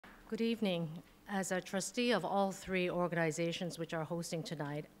Good evening. As a trustee of all three organizations which are hosting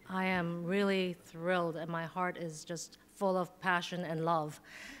tonight, I am really thrilled and my heart is just full of passion and love.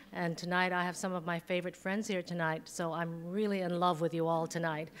 And tonight I have some of my favorite friends here tonight, so I'm really in love with you all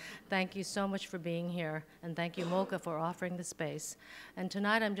tonight. Thank you so much for being here, and thank you, MOCA, for offering the space. And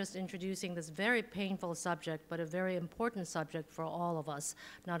tonight I'm just introducing this very painful subject, but a very important subject for all of us,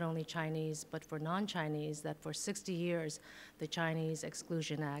 not only Chinese, but for non-Chinese, that for 60 years, the Chinese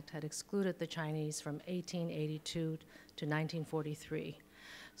Exclusion Act had excluded the Chinese from 1882 to 1943.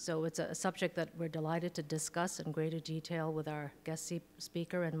 So it's a subject that we're delighted to discuss in greater detail with our guest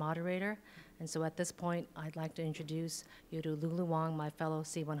speaker and moderator. And so at this point, I'd like to introduce you to Lulu Wang, my fellow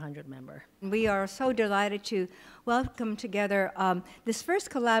C100 member. We are so delighted to welcome together this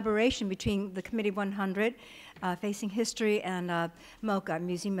first collaboration between the Committee 100, Facing History, and MOCA,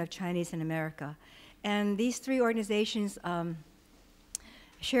 Museum of Chinese in America. And these three organizations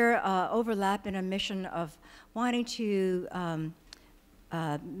share overlap in a mission of wanting to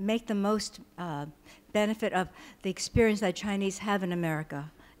make the most benefit of the experience that Chinese have in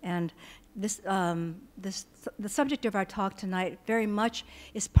America. And the subject of our talk tonight very much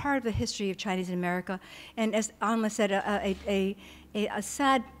is part of the history of Chinese in America. And as Anna said, a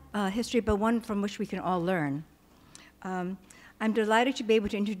sad history, but one from which we can all learn. I'm delighted to be able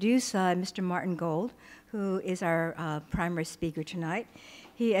to introduce Mr. Martin Gold, who is our primary speaker tonight.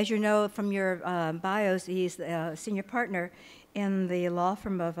 He, as you know from your bios, he's a senior partner in the law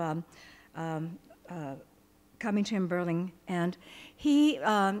firm of Covington and Burling, and he,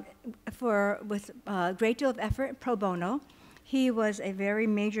 with a great deal of effort, pro bono, he was a very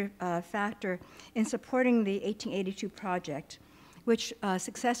major factor in supporting the 1882 project, which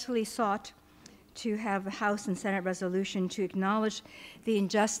successfully sought to have a House and Senate resolution to acknowledge the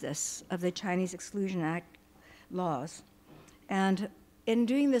injustice of the Chinese Exclusion Act laws. And in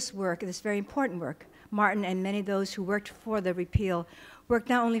doing this work, this very important work, Martin and many of those who worked for the repeal worked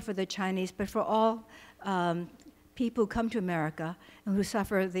not only for the Chinese, but for all people who come to America and who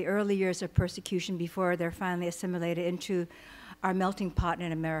suffer the early years of persecution before they're finally assimilated into our melting pot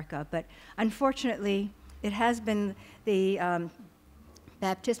in America. But unfortunately, it has been the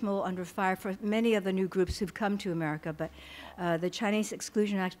baptismal under fire for many of the new groups who've come to America, but the Chinese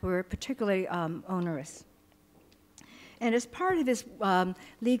Exclusion Act were particularly onerous. And as part of his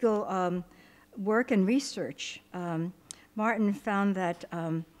legal work and research, Martin found that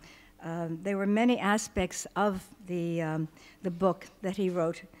there were many aspects of the book that he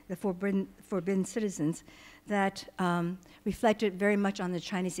wrote, The Forbidden Citizens, that reflected very much on the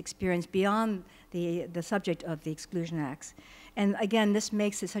Chinese experience beyond the subject of the Exclusion Acts. And again, this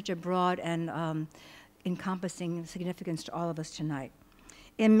makes it such a broad and encompassing significance to all of us tonight.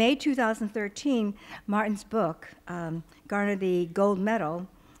 In May 2013, Martin's book garnered the gold medal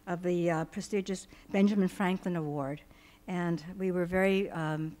of the prestigious Benjamin Franklin Award. And we were very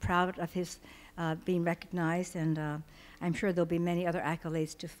proud of his being recognized, and I'm sure there'll be many other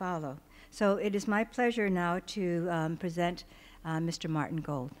accolades to follow. So it is my pleasure now to present Mr. Martin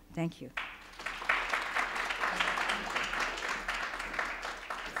Gold. Thank you.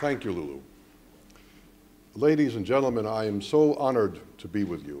 Thank you, Lulu. Ladies and gentlemen, I am so honored to be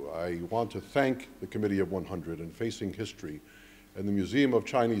with you. I want to thank the Committee of 100 and Facing History and the Museum of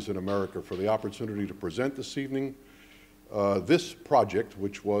Chinese in America for the opportunity to present this evening. This project,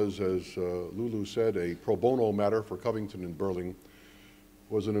 which was, as Lulu said, a pro bono matter for Covington and Burling,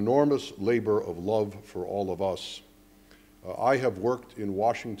 was an enormous labor of love for all of us. I have worked in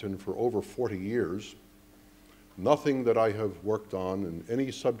Washington for over 40 years. Nothing that I have worked on in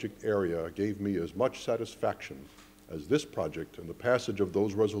any subject area gave me as much satisfaction as this project and the passage of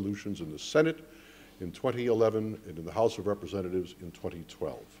those resolutions in the Senate in 2011 and in the House of Representatives in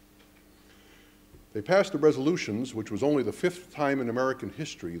 2012. They passed the resolutions, which was only the 5th time in American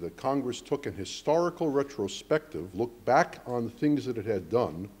history that Congress took an historical retrospective look back on things that it had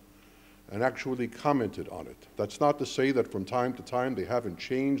done and actually commented on it. That's not to say that from time to time they haven't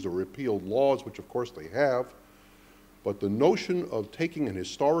changed or repealed laws, which of course they have, but the notion of taking an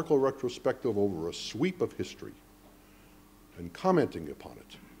historical retrospective over a sweep of history and commenting upon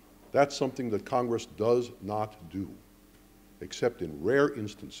it, that's something that Congress does not do, except in rare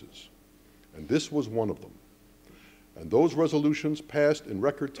instances. And this was one of them. And those resolutions passed in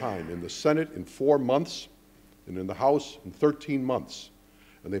record time, in the Senate in 4 months, and in the House in 13 months.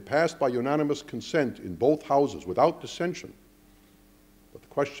 And they passed by unanimous consent in both houses without dissension. But the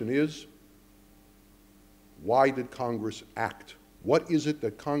question is, why did Congress act? What is it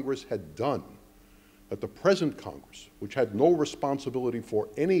that Congress had done that the present Congress, which had no responsibility for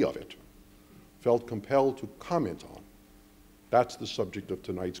any of it, felt compelled to comment on? That's the subject of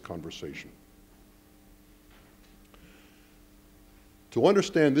tonight's conversation. To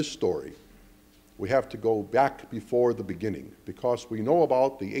understand this story, we have to go back before the beginning, because we know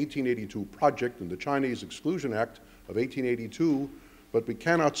about the 1882 project and the Chinese Exclusion Act of 1882, but we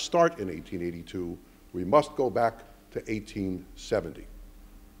cannot start in 1882. We must go back to 1870.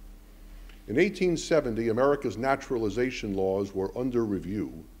 In 1870, America's naturalization laws were under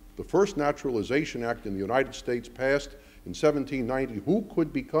review. The first Naturalization Act in the United States passed in 1790. Who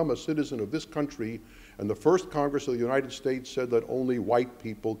could become a citizen of this country? And the first Congress of the United States said that only white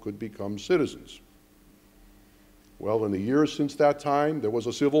people could become citizens. Well, in the years since that time, there was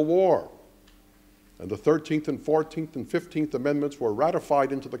a civil war. And the 13th and 14th and 15th Amendments were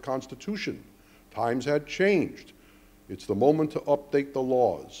ratified into the Constitution. Times had changed. It's the moment to update the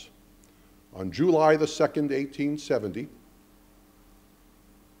laws. On July the 2nd, 1870,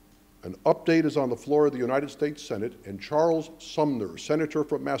 an update is on the floor of the United States Senate, and Charles Sumner, senator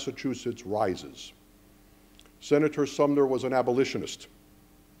from Massachusetts, rises. Senator Sumner was an abolitionist.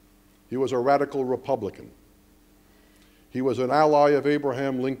 He was a radical Republican. He was an ally of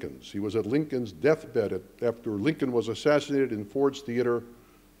Abraham Lincoln's. He was at Lincoln's deathbed after Lincoln was assassinated in Ford's Theater.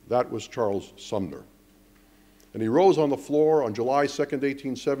 That was Charles Sumner. And he rose on the floor on July 2nd,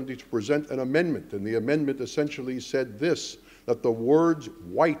 1870 to present an amendment, and the amendment essentially said this, that the words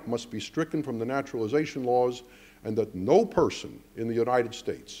white must be stricken from the naturalization laws, and that no person in the United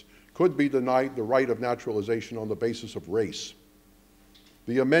States could be denied the right of naturalization on the basis of race.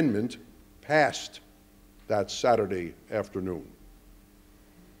 The amendment passed that Saturday afternoon.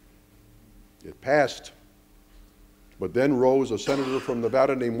 It passed, but then rose a senator from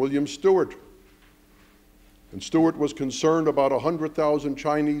Nevada named William Stewart. And Stewart was concerned about 100,000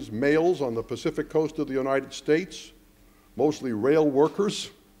 Chinese males on the Pacific coast of the United States, mostly rail workers,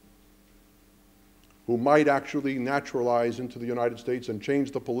 who might actually naturalize into the United States and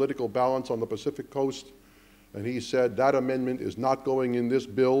change the political balance on the Pacific coast. And he said that amendment is not going in this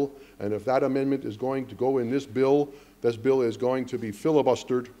bill, and if that amendment is going to go in this bill is going to be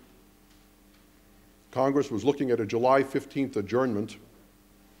filibustered. Congress was looking at a July 15th adjournment.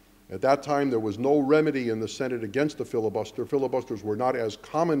 At that time, there was no remedy in the Senate against a filibuster. Filibusters were not as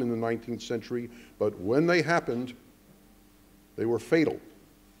common in the 19th century, but when they happened, they were fatal.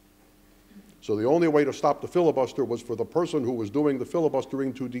 So the only way to stop the filibuster was for the person who was doing the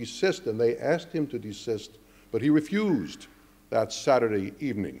filibustering to desist, and they asked him to desist, but he refused that Saturday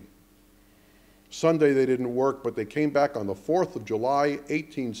evening. Sunday they didn't work, but they came back on the 4th of July,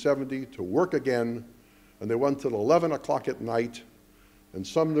 1870 to work again, and they went till 11 o'clock at night, and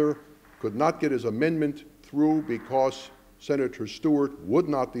Sumner could not get his amendment through because Senator Stewart would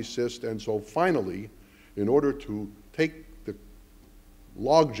not desist, and so finally, in order to take the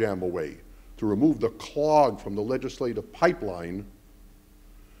logjam away, to remove the clog from the legislative pipeline,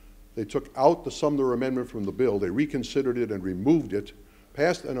 they took out the Sumner Amendment from the bill, they reconsidered it and removed it,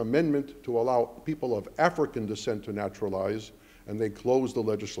 passed an amendment to allow people of African descent to naturalize, and they closed the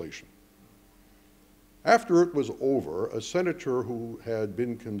legislation. After it was over, a senator who had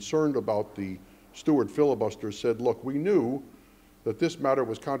been concerned about the Stewart filibuster said, look, we knew that this matter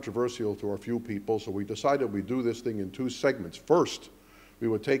was controversial to a few people, so we decided we'd do this thing in two segments. First, we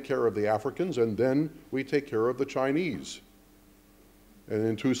would take care of the Africans, and then we'd take care of the Chinese. And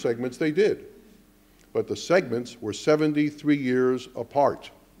in two segments they did. But the segments were 73 years apart.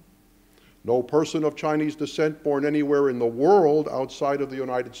 No person of Chinese descent born anywhere in the world outside of the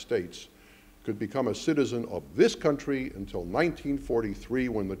United States could become a citizen of this country until 1943,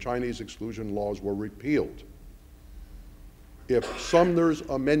 when the Chinese Exclusion Laws were repealed. If Sumner's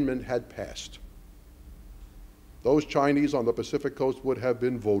amendment had passed, those Chinese on the Pacific coast would have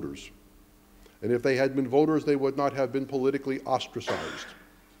been voters. And if they had been voters, they would not have been politically ostracized.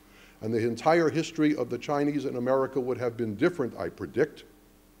 And the entire history of the Chinese in America would have been different, I predict,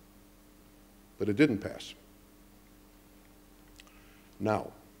 but it didn't pass.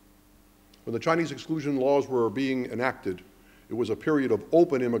 Now, when the Chinese Exclusion Laws were being enacted, it was a period of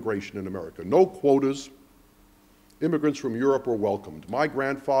open immigration in America. No quotas. Immigrants from Europe were welcomed. My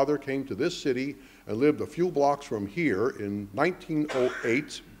grandfather came to this city and lived a few blocks from here in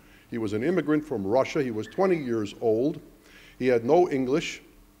 1908. He was an immigrant from Russia. He was 20 years old. He had no English.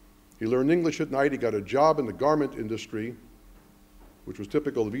 He learned English at night. He got a job in the garment industry, which was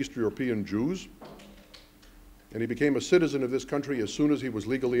typical of East European Jews. And he became a citizen of this country as soon as he was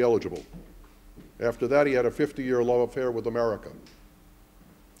legally eligible. After that, he had a 50-year love affair with America.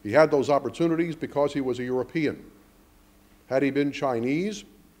 He had those opportunities because he was a European. Had he been Chinese,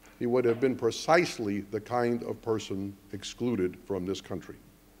 he would have been precisely the kind of person excluded from this country.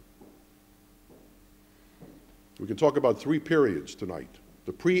 We can talk about three periods tonight.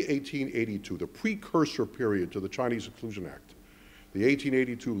 The pre-1882, the precursor period to the Chinese Exclusion Act, the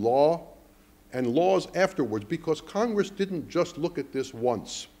 1882 law, and laws afterwards, because Congress didn't just look at this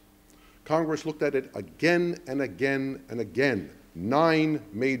once. Congress looked at it again and again and again. 9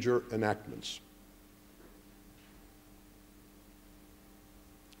 major enactments.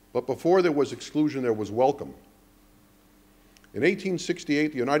 But before there was exclusion, there was welcome. In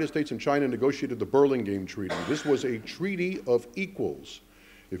 1868, the United States and China negotiated the Burlingame Treaty. This was a treaty of equals.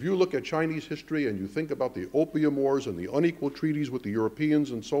 If you look at Chinese history and you think about the Opium Wars and the unequal treaties with the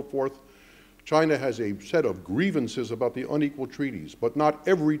Europeans and so forth, China has a set of grievances about the unequal treaties, but not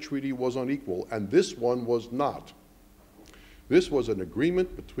every treaty was unequal, and this one was not. This was an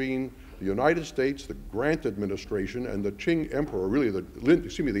agreement between the United States, the Grant administration, and the Qing Emperor, really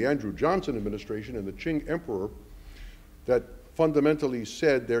the Andrew Johnson administration and the Qing Emperor, that fundamentally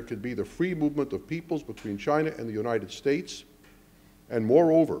said there could be the free movement of peoples between China and the United States, and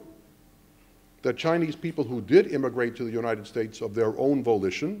moreover, that Chinese people who did immigrate to the United States of their own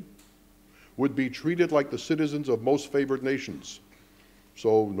volition would be treated like the citizens of most favored nations.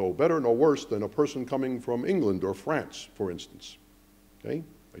 So no better, no worse than a person coming from England or France, for instance. Okay?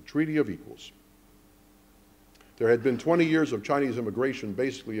 A treaty of equals. There had been 20 years of Chinese immigration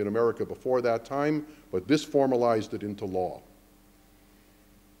basically in America before that time, but this formalized it into law.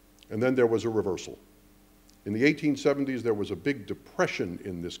 And then there was a reversal. In the 1870s, there was a big depression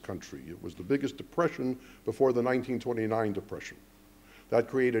in this country. It was the biggest depression before the 1929 depression. That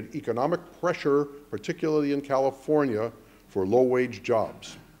created economic pressure, particularly in California, for low-wage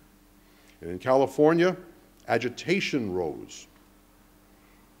jobs. And in California, agitation rose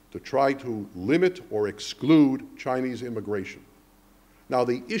to try to limit or exclude Chinese immigration. Now,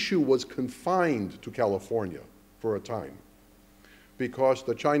 the issue was confined to California for a time because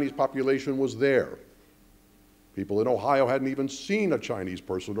the Chinese population was there. People in Ohio hadn't even seen a Chinese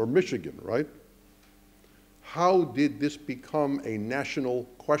person, or Michigan, right? How did this become a national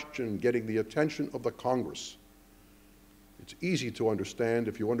question getting the attention of the Congress? It's easy to understand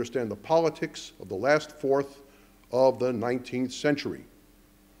if you understand the politics of the last fourth of the 19th century.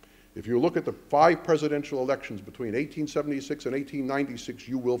 If you look at the 5 presidential elections between 1876 and 1896,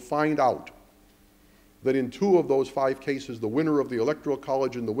 you will find out that in 2 of those 5 cases, the winner of the Electoral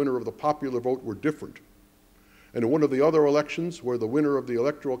College and the winner of the popular vote were different. And in one of the other elections, where the winner of the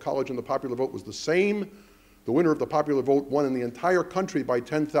Electoral College and the popular vote was the same, the winner of the popular vote won in the entire country by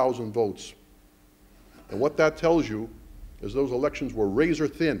 10,000 votes. And what that tells you is those elections were razor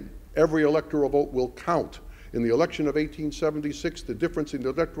thin. Every electoral vote will count. In the election of 1876, the difference in the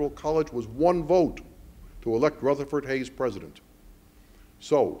Electoral College was 1 vote to elect Rutherford Hayes president.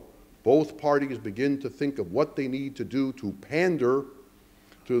 So, both parties begin to think of what they need to do to pander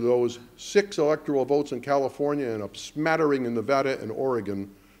to those 6 electoral votes in California and a smattering in Nevada and Oregon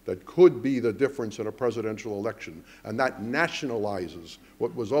that could be the difference in a presidential election. And that nationalizes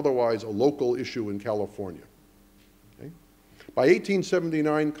what was otherwise a local issue in California. Okay? By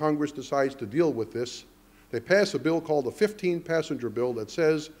 1879, Congress decides to deal with this. They pass a bill called the 15-passenger bill that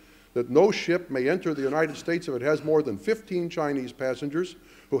says that no ship may enter the United States if it has more than 15 Chinese passengers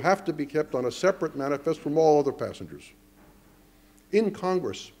who have to be kept on a separate manifest from all other passengers. In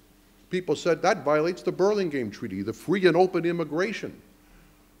Congress, people said that violates the Burlingame Treaty, the free and open immigration.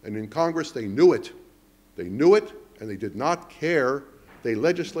 And in Congress, they knew it. They knew it, and they did not care. They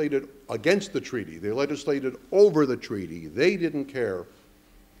legislated against the treaty. They legislated over the treaty. They didn't care.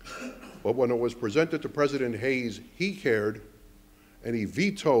 But when it was presented to President Hayes, he cared, and he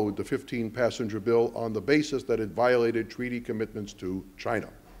vetoed the 15-passenger bill on the basis that it violated treaty commitments to China.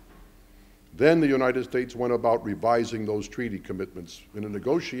 Then the United States went about revising those treaty commitments in a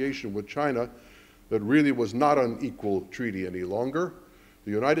negotiation with China that really was not an equal treaty any longer.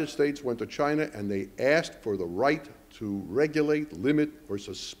 The United States went to China and they asked for the right to regulate, limit, or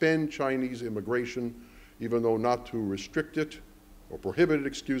suspend Chinese immigration, even though not to restrict it, or prohibit it,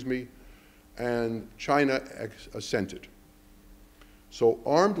 excuse me, and China assented. So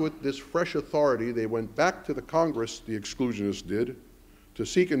armed with this fresh authority, they went back to the Congress, the exclusionists did, to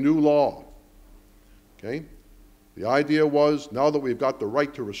seek a new law. Okay? The idea was, now that we've got the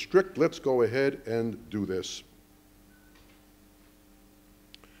right to restrict, let's go ahead and do this.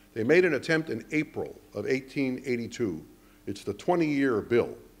 They made an attempt in April of 1882. It's the 20-year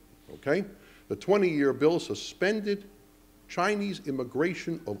bill, okay? The 20-year bill suspended Chinese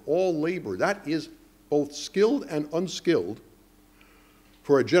immigration of all labor, that is both skilled and unskilled,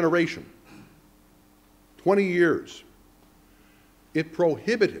 for a generation, 20 years. It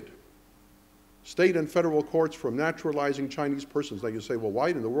prohibited state and federal courts from naturalizing Chinese persons. Now you say, well, why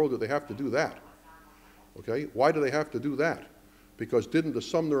in the world do they have to do that? Okay? Why do they have to do that? Because didn't the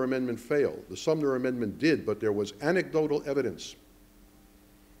Sumner Amendment fail? The Sumner Amendment did, but there was anecdotal evidence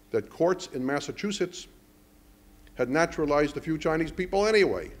that courts in Massachusetts had naturalized a few Chinese people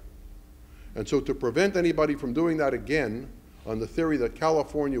anyway. And so to prevent anybody from doing that again, on the theory that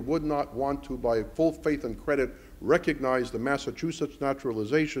California would not want to, by full faith and credit, recognize the Massachusetts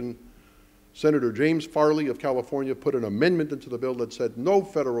naturalization, Senator James Farley of California put an amendment into the bill that said no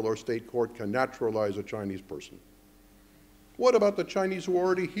federal or state court can naturalize a Chinese person. What about the Chinese who are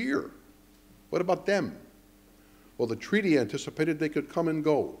already here? What about them? Well, the treaty anticipated they could come and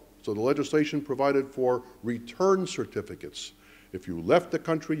go. So the legislation provided for return certificates. If you left the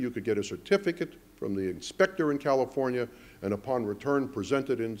country, you could get a certificate from the inspector in California, and upon return present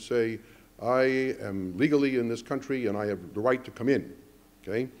it and say, I am legally in this country and I have the right to come in,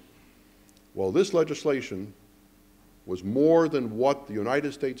 okay? Well, this legislation was more than what the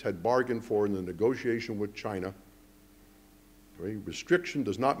United States had bargained for in the negotiation with China. Okay? Restriction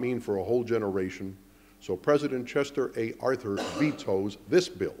does not mean for a whole generation. So President Chester A. Arthur vetoes this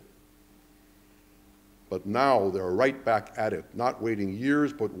bill. But now they're right back at it, not waiting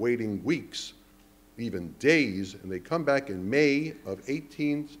years, but waiting weeks, even days, and they come back in May of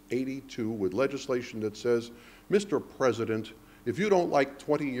 1882 with legislation that says, Mr. President, if you don't like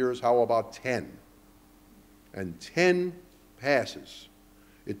 20 years, how about 10? And 10 passes.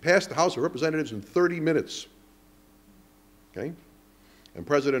 It passed the House of Representatives in 30 minutes, okay? And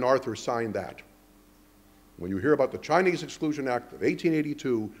President Arthur signed that. When you hear about the Chinese Exclusion Act of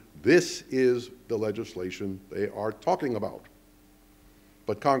 1882, this is the legislation they are talking about.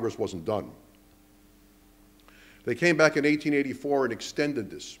 But Congress wasn't done. They came back in 1884 and extended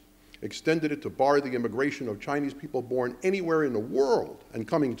this, extended it to bar the immigration of Chinese people born anywhere in the world and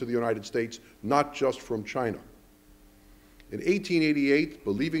coming to the United States, not just from China. In 1888,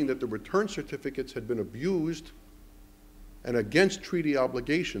 believing that the return certificates had been abused and against treaty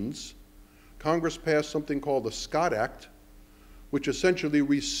obligations, Congress passed something called the Scott Act, which essentially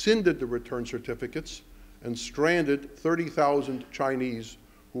rescinded the return certificates and stranded 30,000 Chinese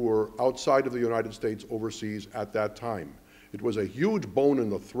who were outside of the United States overseas at that time. It was a huge bone in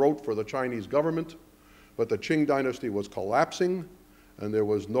the throat for the Chinese government, but the Qing dynasty was collapsing and there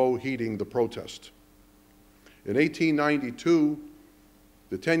was no heeding the protest. In 1892,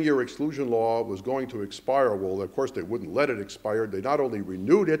 the 10-year exclusion law was going to expire. Well, of course, they wouldn't let it expire. They not only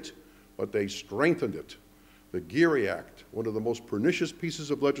renewed it, but they strengthened it. The Geary Act, one of the most pernicious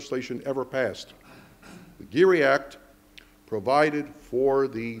pieces of legislation ever passed. The Geary Act provided for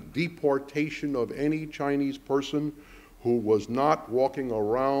the deportation of any Chinese person who was not walking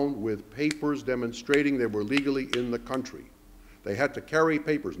around with papers demonstrating they were legally in the country. They had to carry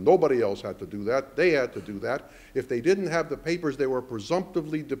papers. Nobody else had to do that. They had to do that. If they didn't have the papers, they were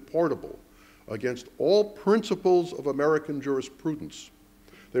presumptively deportable against all principles of American jurisprudence.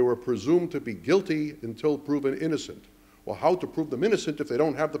 They were presumed to be guilty until proven innocent. Well, how to prove them innocent if they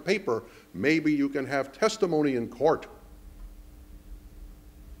don't have the paper? Maybe you can have testimony in court.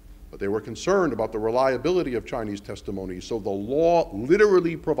 But they were concerned about the reliability of Chinese testimony, so the law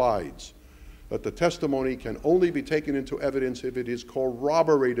literally provides that the testimony can only be taken into evidence if it is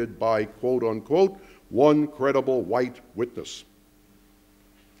corroborated by, quote unquote, one credible white witness.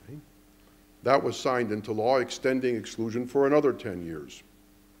 Okay? That was signed into law, extending exclusion for another 10 years.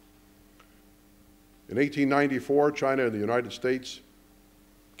 In 1894, China and the United States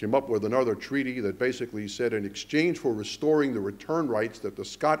came up with another treaty that basically said in exchange for restoring the return rights that the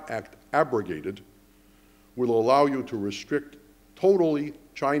Scott Act abrogated, will allow you to restrict totally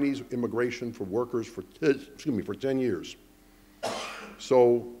Chinese immigration for workers for 10 years.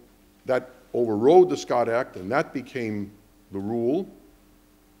 So that overrode the Scott Act, and that became the rule.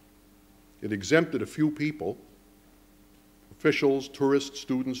 It exempted a few people, officials, tourists,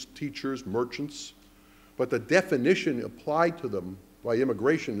 students, teachers, merchants, but the definition applied to them by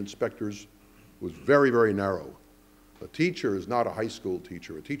immigration inspectors was very, very narrow. A teacher is not a high school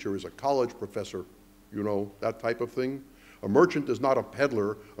teacher. A teacher is a college professor, you know, that type of thing. A merchant is not a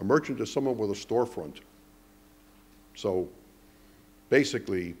peddler. A merchant is someone with a storefront. So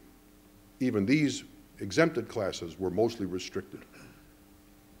basically, even these exempted classes were mostly restricted.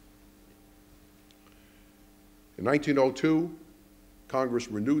 In 1902, Congress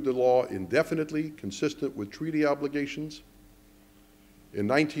renewed the law indefinitely, consistent with treaty obligations. In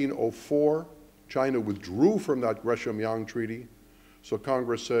 1904, China withdrew from that Gresham-Yang Treaty, so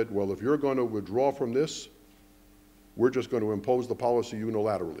Congress said, well, if you're going to withdraw from this, we're just going to impose the policy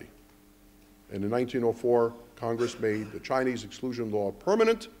unilaterally. And in 1904, Congress made the Chinese Exclusion Law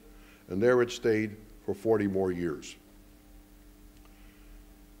permanent, and there it stayed for 40 more years.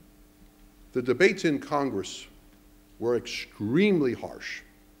 The debates in Congress were extremely harsh.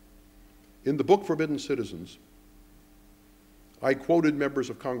 In the book Forbidden Citizens, I quoted members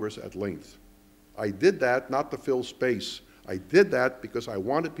of Congress at length. I did that not to fill space. I did that because I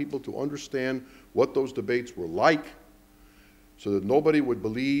wanted people to understand what those debates were like, so that nobody would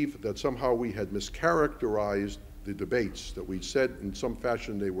believe that somehow we had mischaracterized the debates, that we'd said in some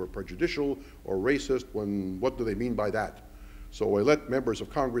fashion they were prejudicial or racist, when what do they mean by that? So I let members of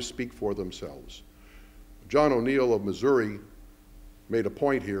Congress speak for themselves. John O'Neill of Missouri made a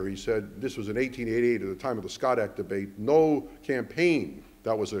point here. He said this was in 1888 at the time of the Scott Act debate. No campaign,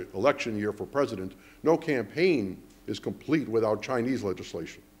 that was an election year for president, no campaign is complete without Chinese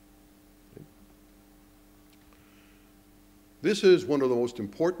legislation. This is one of the most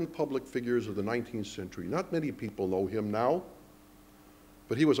important public figures of the 19th century. Not many people know him now,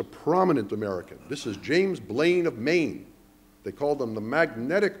 but he was a prominent American. This is James Blaine of Maine. They called him the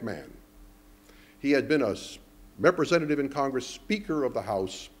Magnetic Man. He had been a representative in Congress, Speaker of the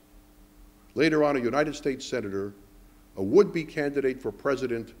House, later on a United States Senator, a would-be candidate for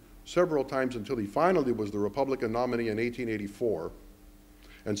president several times until he finally was the Republican nominee in 1884,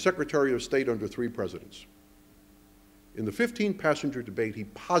 and Secretary of State under 3 presidents. In the 15-passenger debate, he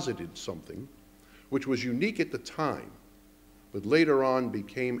posited something which was unique at the time, but later on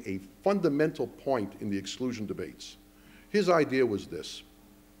became a fundamental point in the exclusion debates. His idea was this: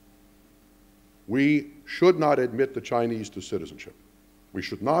 we should not admit the Chinese to citizenship. We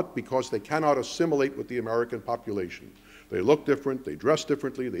should not, because they cannot assimilate with the American population. They look different, they dress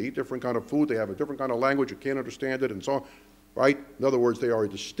differently, they eat different kind of food, they have a different kind of language, you can't understand it, and so on, right? In other words, they are a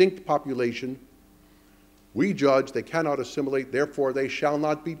distinct population. We judge they cannot assimilate, therefore they shall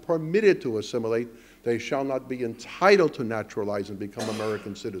not be permitted to assimilate. They shall not be entitled to naturalize and become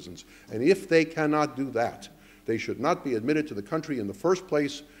American citizens. And if they cannot do that, they should not be admitted to the country in the first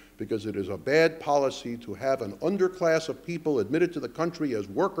place, because it is a bad policy to have an underclass of people admitted to the country as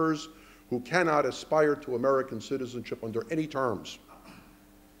workers who cannot aspire to American citizenship under any terms.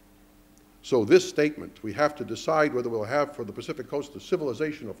 So this statement, we have to decide whether we'll have for the Pacific Coast the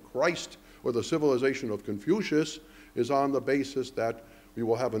civilization of Christ or the civilization of Confucius, is on the basis that we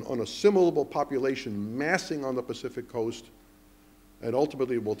will have an unassimilable population massing on the Pacific Coast, and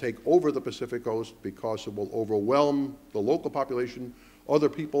ultimately will take over the Pacific Coast because it will overwhelm the local population. Other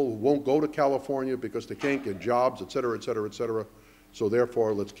people won't go to California because they can't get jobs, et cetera, et cetera, et cetera. So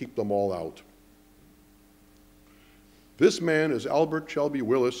therefore, let's keep them all out. This man is Albert Shelby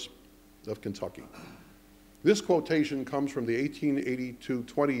Willis of Kentucky. This quotation comes from the 1882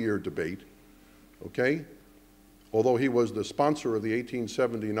 20-year debate, okay? Although he was the sponsor of the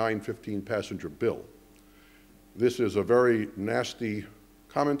 1879 15-passenger bill. This is a very nasty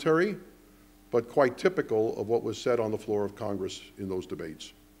commentary, but quite typical of what was said on the floor of Congress in those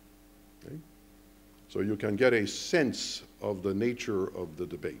debates. Okay? So you can get a sense of the nature of the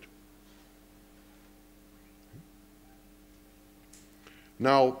debate.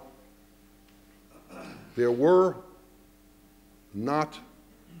 Now, there were not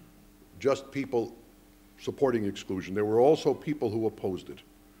just people supporting exclusion. There were also people who opposed it,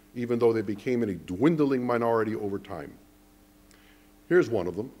 even though they became in a dwindling minority over time. Here's one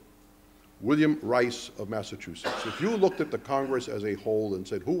of them, William Rice of Massachusetts. If you looked at the Congress as a whole and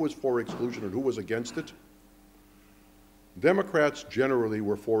said who was for exclusion and who was against it, Democrats generally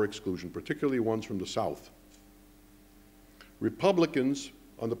were for exclusion, particularly ones from the South. Republicans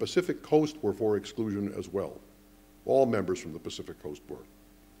on the Pacific Coast were for exclusion as well. All members from the Pacific Coast were.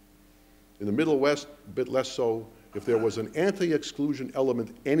 In the Middle West, a bit less so. If there was an anti-exclusion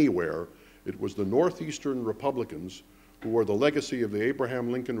element anywhere, it was the Northeastern Republicans, who were the legacy of the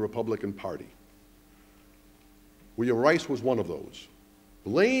Abraham Lincoln Republican Party. William Rice was one of those.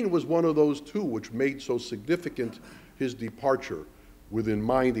 Blaine was one of those too, which made so significant his departure with in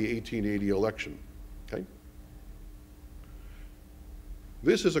mind the 1880 election. Okay?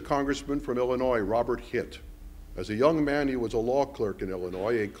 This is a congressman from Illinois, Robert Hitt. As a young man, he was a law clerk in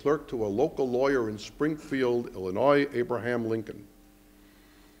Illinois, a clerk to a local lawyer in Springfield, Illinois, Abraham Lincoln.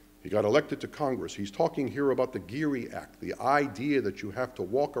 He got elected to Congress. He's talking here about the Geary Act, the idea that you have to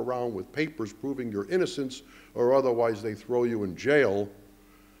walk around with papers proving your innocence or otherwise they throw you in jail.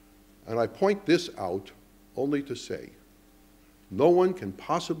 And I point this out only to say, no one can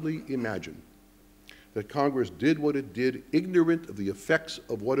possibly imagine that Congress did what it did, ignorant of the effects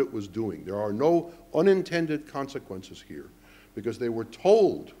of what it was doing. There are no unintended consequences here, because they were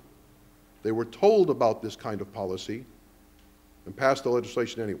told about this kind of policy and passed the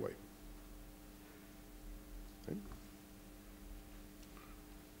legislation anyway. Okay?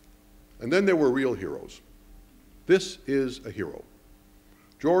 And then there were real heroes. This is a hero.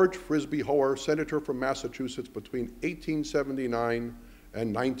 George Frisbee Hoare, senator from Massachusetts between 1879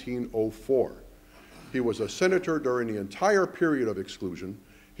 and 1904. He was a senator during the entire period of exclusion.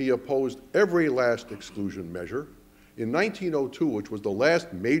 He opposed every last exclusion measure. In 1902, which was the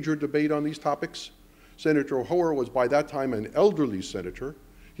last major debate on these topics, Senator Hoare was by that time an elderly senator.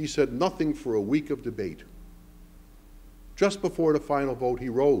 He said nothing for a week of debate. Just before the final vote, he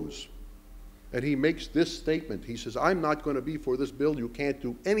rose, and he makes this statement. He says, I'm not going to be for this bill. You can't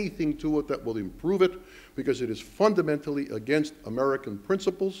do anything to it that will improve it because it is fundamentally against American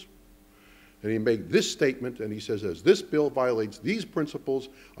principles. And he made this statement, and he says, as this bill violates these principles,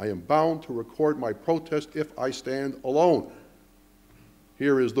 I am bound to record my protest if I stand alone.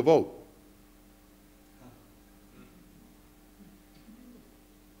 Here is the vote.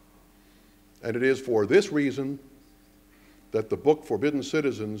 And it is for this reason that the book Forbidden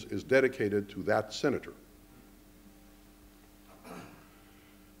Citizens is dedicated to that senator.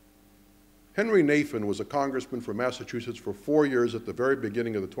 Henry Nathan was a congressman from Massachusetts for 4 years at the very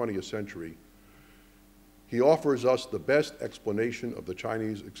beginning of the 20th century. He offers us the best explanation of the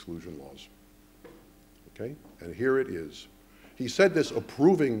Chinese Exclusion Laws. Okay? And here it is. He said this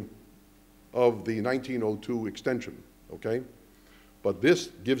approving of the 1902 extension, okay? But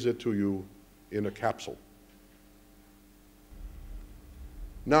this gives it to you in a capsule.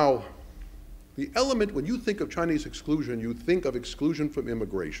 Now, the element, when you think of Chinese exclusion, you think of exclusion from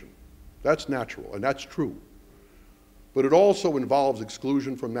immigration. That's natural, and that's true. But it also involves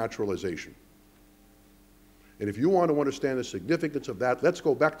exclusion from naturalization. And if you want to understand the significance of that, let's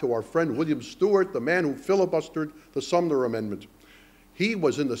go back to our friend William Stewart, the man who filibustered the Sumner Amendment. He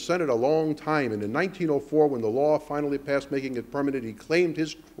was in the Senate a long time, and in 1904, when the law finally passed making it permanent, he claimed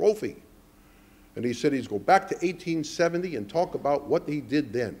his trophy. And he said he'd go back to 1870 and talk about what he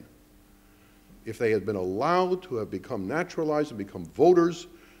did then. If they had been allowed to have become naturalized and become voters,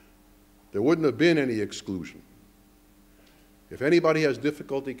 there wouldn't have been any exclusion. If anybody has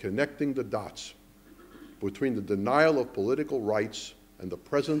difficulty connecting the dots between the denial of political rights and the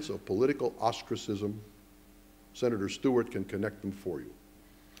presence of political ostracism, Senator Stewart can connect them for you.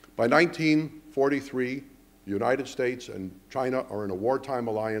 By 1943, the United States and China are in a wartime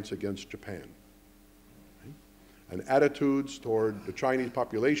alliance against Japan. And attitudes toward the Chinese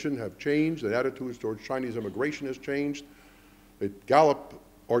population have changed. The attitudes towards Chinese immigration has changed. The Gallup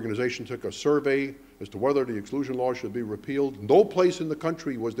organization took a survey as to whether the exclusion law should be repealed. No place in the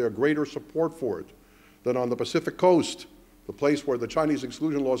country was there greater support for it than on the Pacific Coast, the place where the Chinese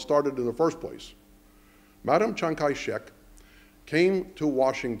exclusion law started in the first place. Madam Chiang Kai-shek came to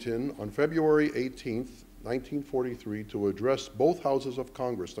Washington on February 18th, 1943, to address both houses of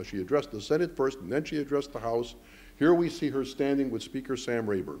Congress. Now, she addressed the Senate first, and then she addressed the House. Here we see her standing with Speaker Sam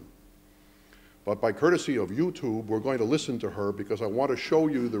Rayburn. But by courtesy of YouTube, we're going to listen to her because I want to show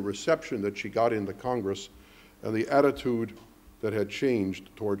you the reception that she got into Congress and the attitude that had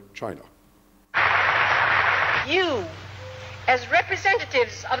changed toward China. You, as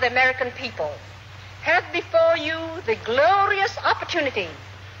representatives of the American people, have before you the glorious opportunity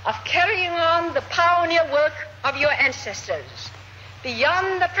of carrying on the pioneer work of your ancestors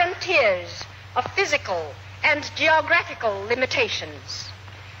beyond the frontiers of physical and geographical limitations.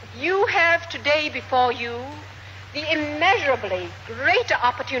 You have today before you the immeasurably greater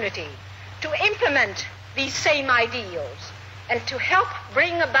opportunity to implement these same ideals and to help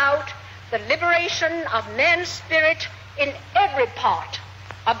bring about the liberation of man's spirit in every part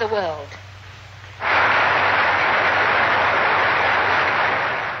of the world.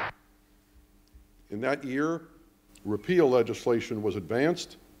 In that year, repeal legislation was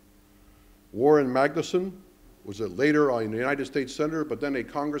advanced. Warren Magnuson was later a United States Senator, but then a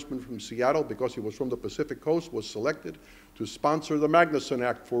congressman from Seattle, because he was from the Pacific Coast, was selected to sponsor the Magnuson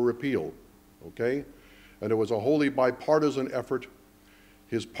Act for repeal, okay? And it was a wholly bipartisan effort.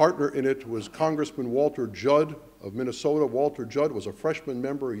 His partner in it was Congressman Walter Judd of Minnesota. Walter Judd was a freshman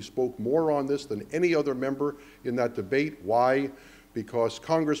member. He spoke more on this than any other member in that debate. Why? Because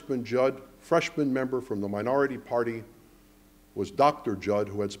Congressman Judd, freshman member from the minority party, was Dr. Judd,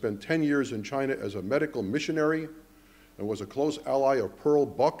 who had spent 10 years in China as a medical missionary and was a close ally of Pearl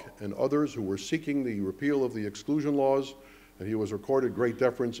Buck and others who were seeking the repeal of the exclusion laws, and he was accorded great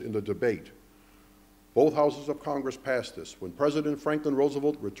deference in the debate. Both houses of Congress passed this. When President Franklin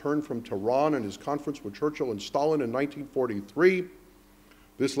Roosevelt returned from Tehran and his conference with Churchill and Stalin in 1943,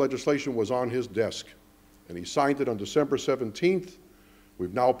 this legislation was on his desk, and he signed it on December 17th.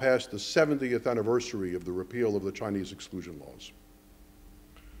 We've now passed the 70th anniversary of the repeal of the Chinese Exclusion Laws.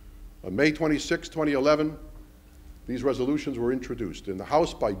 On May 26, 2011, these resolutions were introduced in the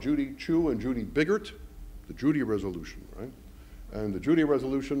House by Judy Chu and Judy Biggert, the Judy resolution, right? And the Judy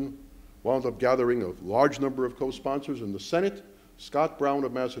resolution wound up gathering a large number of co-sponsors in the Senate: Scott Brown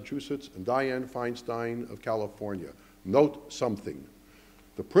of Massachusetts and Dianne Feinstein of California. Note something.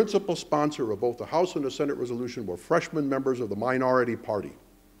 The principal sponsor of both the House and the Senate resolution were freshman members of the minority party.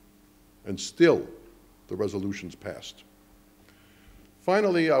 And still, the resolutions passed.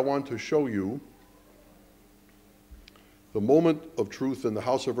 Finally, I want to show you the moment of truth in the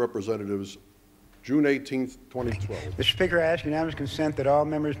House of Representatives, June 18th, 2012. Mr. Speaker, I ask unanimous consent that all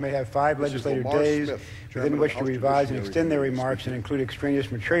members may have 5 legislative Lamar days Smith, within which to House revise and Judiciary extend their Committee, remarks and include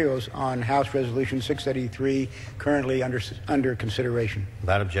extraneous materials on House Resolution 683, currently under consideration.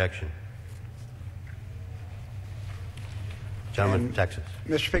 Without objection. Gentleman from Texas.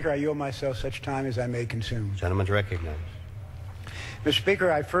 Mr. Speaker, I yield myself such time as I may consume. Gentleman's recognized. Mr.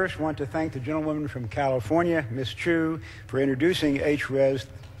 Speaker, I first want to thank the gentlewoman from California, Ms. Chu, for introducing H.Res.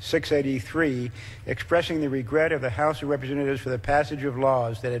 683, expressing the regret of the House of Representatives for the passage of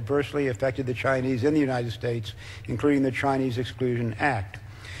laws that adversely affected the Chinese in the United States, including the Chinese Exclusion Act.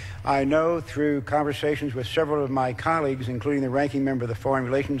 I know through conversations with several of my colleagues, including the ranking member of the Foreign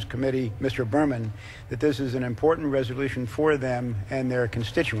Relations Committee, Mr. Berman, that this is an important resolution for them and their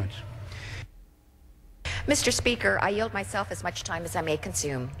constituents. Mr. Speaker, I yield myself as much time as I may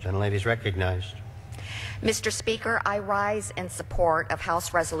consume. Gentlelady is recognized. Mr. Speaker, I rise in support of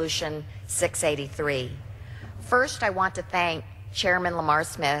House Resolution 683. First, I want to thank Chairman Lamar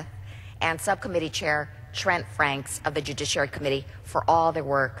Smith and Subcommittee Chair Trent Franks of the Judiciary Committee for all their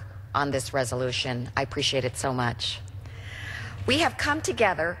work on this resolution. I appreciate it so much. We have come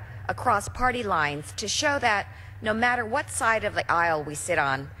together across party lines to show that no matter what side of the aisle we sit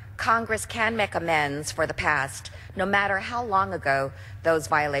on, Congress can make amends for the past, no matter how long ago those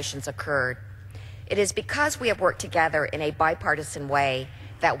violations occurred. It is because we have worked together in a bipartisan way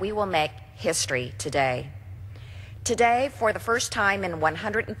that we will make history today. Today, for the first time in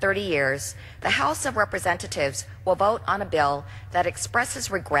 130 years, the House of Representatives will vote on a bill that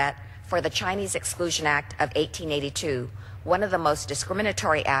expresses regret for the Chinese Exclusion Act of 1882, one of the most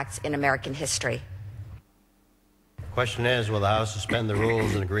discriminatory acts in American history. The question is, will the House suspend the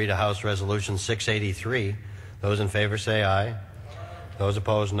rules and agree to House Resolution 683? Those in favor say aye. Those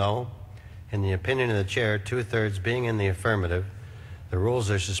opposed, no. In the opinion of the Chair, 2/3 being in the affirmative, the rules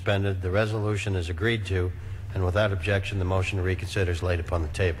are suspended, the resolution is agreed to, and without objection, the motion to reconsider is laid upon the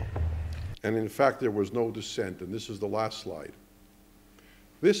table. And in fact, there was no dissent, and this is the last slide.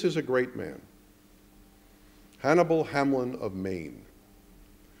 This is a great man, Hannibal Hamlin of Maine.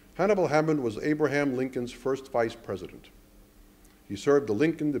 Hannibal Hamlin was Abraham Lincoln's first vice president. He served the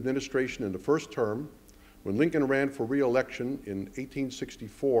Lincoln administration in the first term. When Lincoln ran for re-election in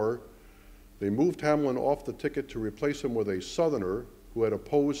 1864, they moved Hamlin off the ticket to replace him with a Southerner who had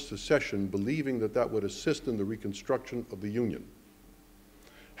opposed secession, believing that that would assist in the reconstruction of the Union.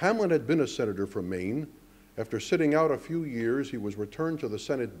 Hamlin had been a senator from Maine. After sitting out a few years, he was returned to the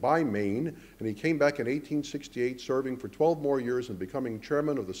Senate by Maine, and he came back in 1868, serving for 12 more years and becoming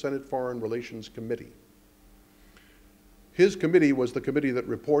chairman of the Senate Foreign Relations Committee. His committee was the committee that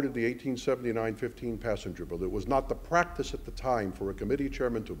reported the 1879 15 passenger bill. It was not the practice at the time for a committee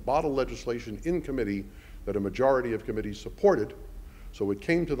chairman to bottle legislation in committee that a majority of committees supported, so it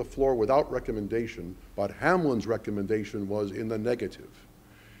came to the floor without recommendation, but Hamlin's recommendation was in the negative.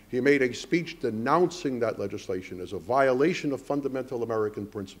 He made a speech denouncing that legislation as a violation of fundamental American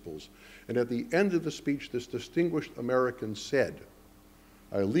principles, and at the end of the speech, this distinguished American said,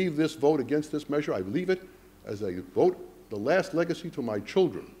 "I leave this vote against this measure, I leave it as a vote, the last legacy to my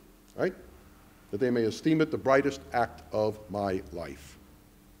children, right? That they may esteem it the brightest act of my life."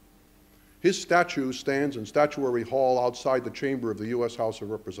 His statue stands in Statuary Hall outside the chamber of the U.S. House of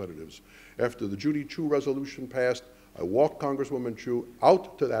Representatives. After the Judy Chu resolution passed, I walked Congresswoman Chu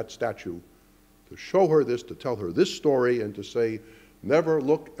out to that statue to show her this, to tell her this story, and to say, never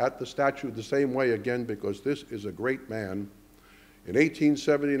look at the statue the same way again, because this is a great man. In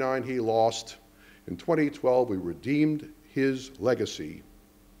 1879, he lost. In 2012, we redeemed his legacy.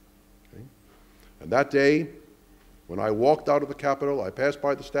 Okay? And that day, when I walked out of the Capitol, I passed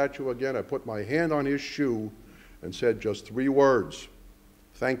by the statue again, I put my hand on his shoe and said just 3 words: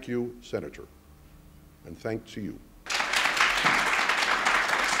 "Thank you, Senator," and thanks to you.